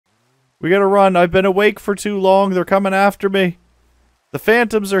We gotta run. I've been awake for too long. They're coming after me. The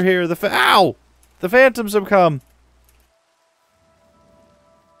phantoms are here. Ow! The phantoms have come.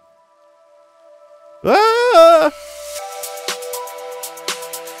 Ah!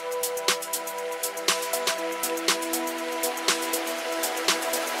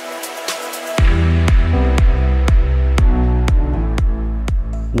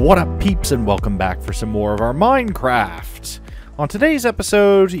 What up, peeps, and welcome back for some more of our Minecraft. On today's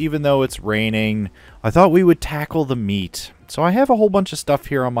episode, even though it's raining, I thought we would tackle the meat. So I have a whole bunch of stuff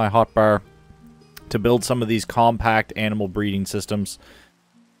here on my hotbar to build some of these compact animal breeding systems.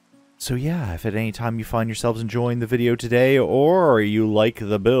 So yeah, if at any time you find yourselves enjoying the video today, or you like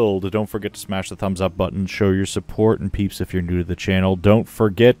the build, don't forget to smash the thumbs up button, show your support, and peeps, if you're new to the channel, don't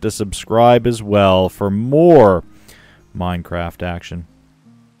forget to subscribe as well for more Minecraft action.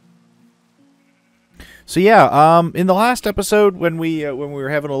 So yeah, in the last episode when we were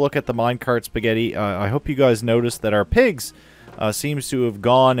having a look at the minecart spaghetti, I hope you guys noticed that our pigs seems to have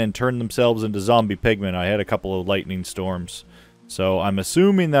gone and turned themselves into zombie pigmen. I had a couple of lightning storms. So I'm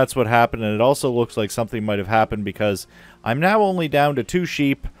assuming that's what happened, and it also looks like something might have happened because I'm now only down to 2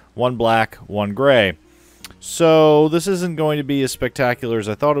 sheep, 1 black, 1 gray. So this isn't going to be as spectacular as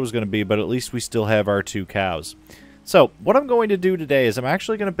I thought it was going to be, but at least we still have our 2 cows. So, what I'm going to do today is I'm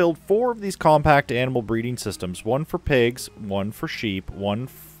actually going to build 4 of these compact animal breeding systems. 1 for pigs, 1 for sheep, 1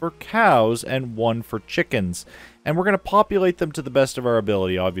 for cows, and 1 for chickens. And we're going to populate them to the best of our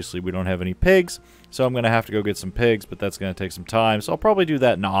ability. Obviously, we don't have any pigs, so I'm going to have to go get some pigs, but that's going to take some time. So I'll probably do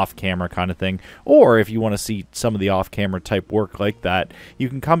that in off-camera kind of thing. Or if you want to see some of the off-camera type work like that, you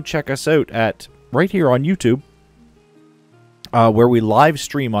can come check us out at right here on YouTube, where we live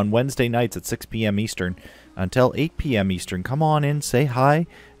stream on Wednesday nights at 6 p.m. Eastern. Until 8 p.m. Eastern. Come on in, say hi,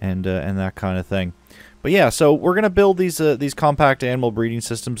 and that kind of thing. But yeah, so we're going to build these compact animal breeding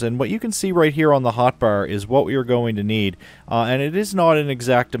systems, and what you can see right here on the hotbar is what we are going to need. And it is not in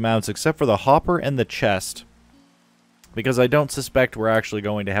exact amounts, except for the hopper and the chest, because I don't suspect we're actually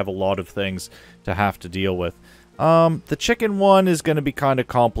going to have a lot of things to have to deal with. The chicken one is going to be kind of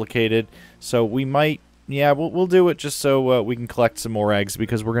complicated, so we might... Yeah, we'll do it just so we can collect some more eggs,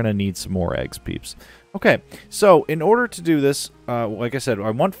 because we're going to need some more eggs, peeps. Okay, so in order to do this, like I said,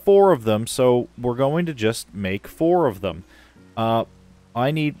 I want 4 of them, so we're going to just make 4 of them.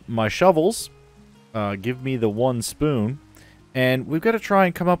 I need my shovels. Give me the 1 spoon. And we've got to try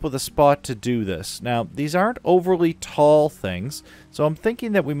and come up with a spot to do this. Now, these aren't overly tall things, so I'm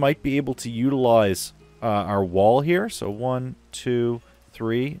thinking that we might be able to utilize our wall here. So 1, 2,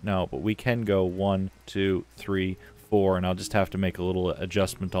 3. No, but we can go 1, 2, 3, 4, and I'll just have to make a little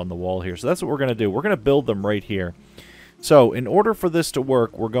adjustment on the wall here. So that's what we're going to do. We're going to build them right here. So in order for this to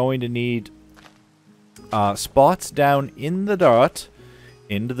work, we're going to need spots down in the dirt,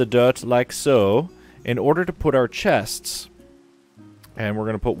 into the dirt like so, in order to put our chests. And we're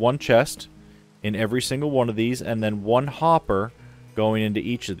going to put 1 chest in every single one of these, and then 1 hopper going into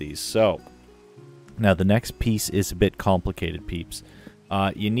each of these. So now the next piece is a bit complicated, peeps.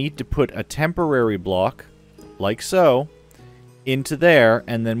 You need to put a temporary block, like so, into there,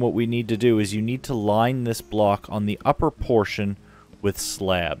 and then what we need to do is you need to line this block on the upper portion with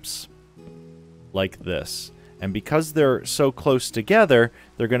slabs, like this. And because they're so close together,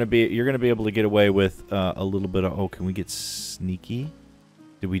 you're going to be able to get away with a little bit of... Oh, can we get sneaky?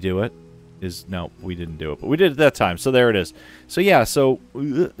 Did we do it? No, we didn't do it, but we did it that time, so there it is. So yeah, so...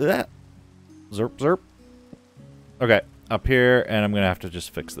 Zerp, zerp. Okay, up here, and I'm going to have to just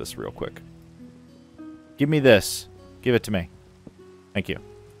fix this real quick. Give me this. Give it to me. Thank you.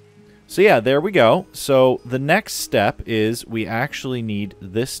 So yeah, there we go. So the next step is we actually need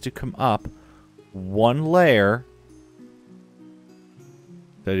this to come up 1 layer.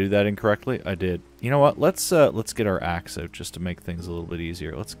 Did I do that incorrectly? I did. You know what? Let's get our axe out just to make things a little bit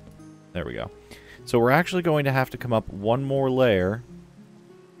easier. There we go. So we're actually going to have to come up 1 more layer.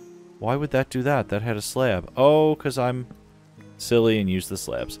 Why would that do that? That had a slab. Oh, because I'm silly and use the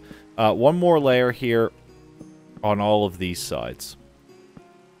slabs. 1 more layer here on all of these sides.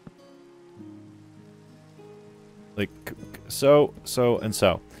 Like so, and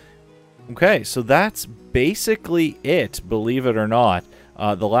so. Okay, so that's basically it, believe it or not.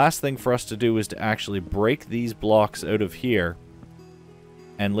 The last thing for us to do is to actually break these blocks out of here.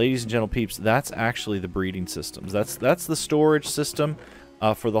 And ladies and gentle peeps, that's actually the breeding systems. That's the storage system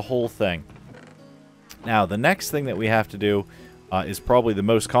for the whole thing. Now, the next thing that we have to do is probably the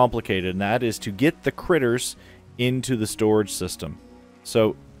most complicated, and that is to get the critters into the storage system.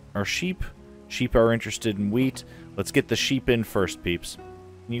 So, our sheep are interested in wheat. Let's get the sheep in first, peeps.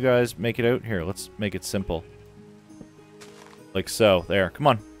 Can you guys make it out? Here, let's make it simple. Like so. There. Come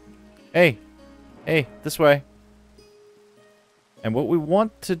on. Hey. Hey, this way. And what we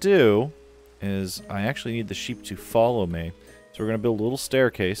want to do is I actually need the sheep to follow me. So we're going to build a little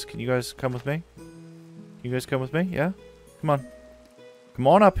staircase. Can you guys come with me? Can you guys come with me? Yeah? Come on. Come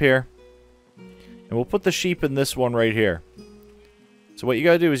on up here. And we'll put the sheep in this one right here. So what you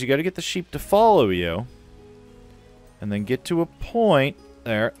got to do is you got to get the sheep to follow you. And then get to a point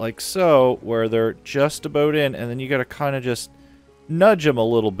there, like so, where they're just about in. And then you got to kind of just nudge them a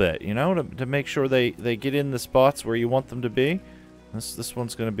little bit, you know, to make sure they get in the spots where you want them to be. This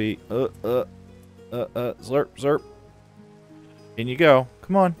one's going to be, zerp, zerp. In you go.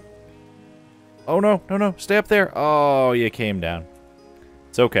 Come on. Oh, no, no, no. Stay up there. Oh, you came down.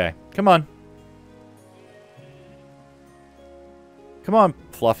 It's okay. Come on. Come on,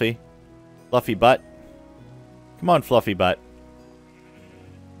 Fluffy. Fluffy butt. Come on, Fluffy butt.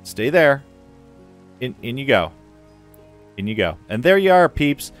 Stay there. In you go. In you go. And there you are,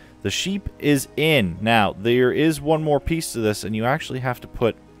 peeps. The sheep is in. Now, there is one more piece to this, and you actually have to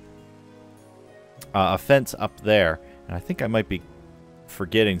put a fence up there. And I think I might be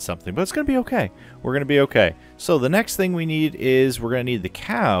forgetting something, but it's going to be okay. We're going to be okay. So the next thing we need is we're going to need the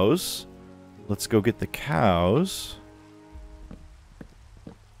cows. Let's go get the cows.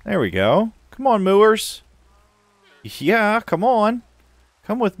 There we go. Come on, mooers. Yeah, come on.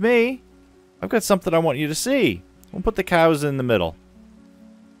 Come with me. I've got something I want you to see. We'll put the cows in the middle.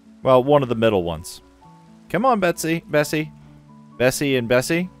 Well, one of the middle ones. Come on, Bessie. Bessie and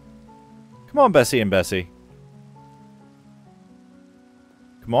Bessie. Come on, Bessie and Bessie.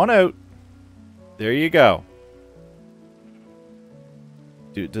 Come on out. There you go.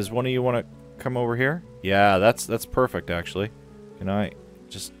 Does one of you want to come over here? Yeah, that's perfect, actually. Can I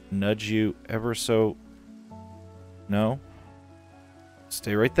just nudge you ever so... No?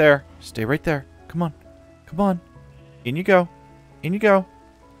 Stay right there. Stay right there. Come on. Come on. In you go. In you go.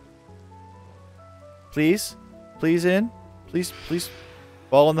 Please? Please in? Please, please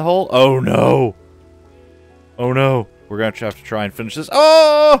fall in the hole? Oh, no. Oh, no. We're going to have to try and finish this.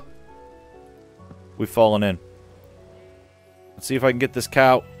 Oh! We've fallen in. Let's see if I can get this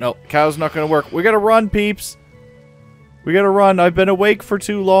cow. No, cow's not going to work. We got to run, peeps. We got to run. I've been awake for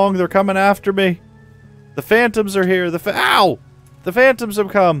too long. They're coming after me. The phantoms are here. Ow! The phantoms have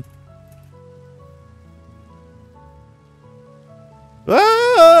come.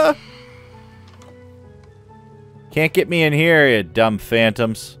 Ah! Can't get me in here, you dumb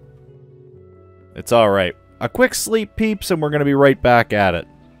phantoms. It's alright. A quick sleep, peeps, and we're going to be right back at it.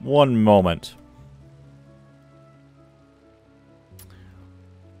 One moment.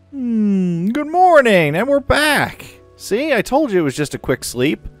 Good morning, and we're back. See, I told you it was just a quick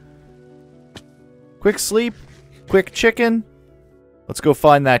sleep. Quick sleep, quick chicken. Let's go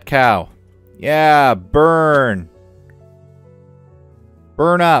find that cow. Yeah, burn.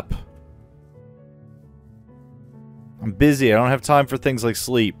 Burn up. I'm busy. I don't have time for things like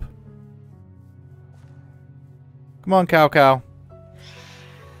sleep. Come on, cow cow.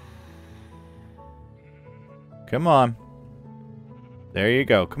 Come on. There you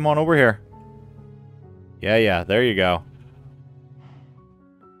go. Come on over here. Yeah, yeah. There you go.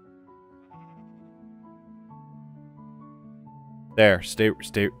 There. Stay.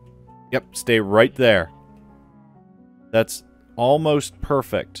 Yep, stay right there. That's almost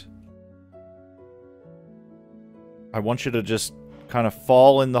perfect. I want you to just kind of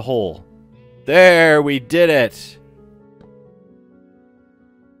fall in the hole. There, we did it.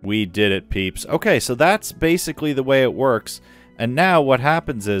 We did it, peeps. Okay, so that's basically the way it works. And now what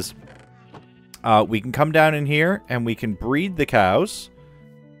happens is we can come down in here and we can breed the cows.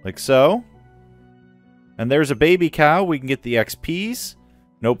 Like so. And there's a baby cow. We can get the XPs.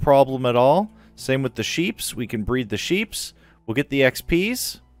 No problem at all. Same with the sheeps. We can breed the sheeps. We'll get the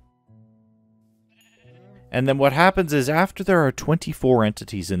XPs. And then what happens is after there are 24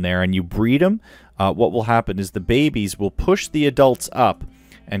 entities in there and you breed them, what will happen is the babies will push the adults up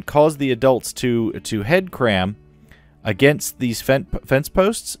and cause the adults to head cram against these fence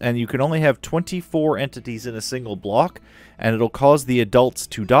posts, and you can only have 24 entities in a single block, and it'll cause the adults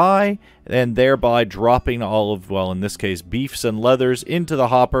to die, and thereby dropping all of, well, in this case, beefs and leathers into the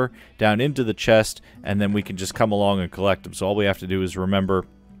hopper, down into the chest, and then we can just come along and collect them. So all we have to do is remember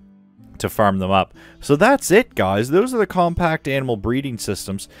to farm them up. So that's it, guys. Those are the compact animal breeding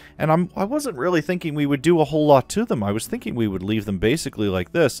systems, and I wasn't really thinking we would do a whole lot to them. I was thinking we would leave them basically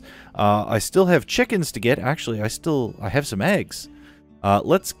like this. I still have chickens to get. Actually, I have some eggs.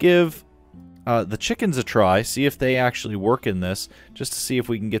 Let's give the chickens a try, see if they actually work in this, just to see if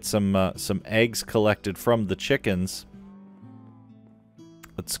we can get some eggs collected from the chickens.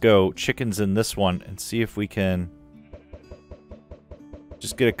 Let's go chickens in this one and see if we can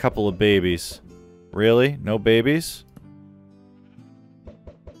Just get a couple of babies. Really? No babies?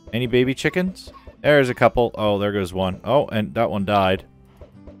 Any baby chickens? There's a couple. Oh, there goes one. Oh, and that one died.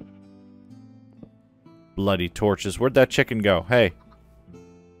 Bloody torches. Where'd that chicken go? Hey.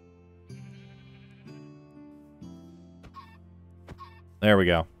 There we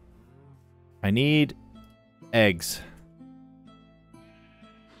go. I need eggs.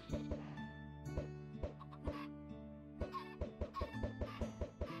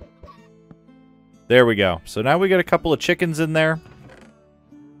 There we go. So now we got a couple of chickens in there.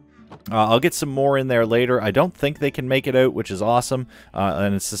 I'll get some more in there later. I don't think they can make it out, which is awesome.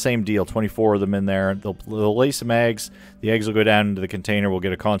 And it's the same deal. 24 of them in there. They'll lay some eggs. The eggs will go down into the container. We'll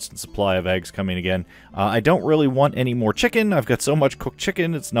get a constant supply of eggs coming again. I don't really want any more chicken. I've got so much cooked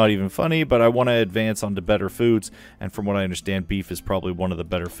chicken, it's not even funny. But I want to advance onto better foods. And from what I understand, beef is probably one of the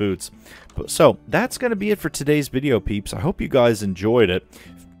better foods. So that's going to be it for today's video, peeps. I hope you guys enjoyed it.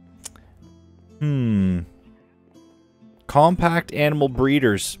 Compact animal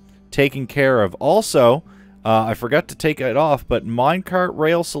breeders taken care of. Also, I forgot to take it off, but minecart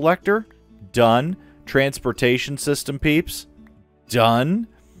rail selector, done. Transportation system, peeps, done.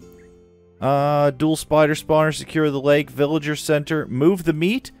 Dual spider spawner, secure the lake, villager center, move the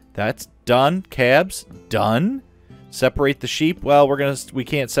meat, that's done. Cabs, done. Separate the sheep, well, we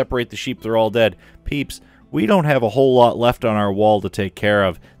can't separate the sheep, they're all dead. Peeps, we don't have a whole lot left on our wall to take care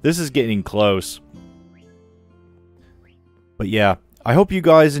of. This is getting close. But yeah, I hope you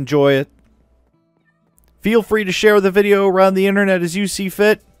guys enjoy it. Feel free to share the video around the internet as you see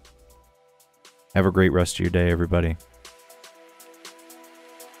fit. Have a great rest of your day, everybody.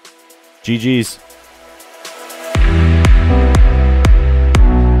 GG's.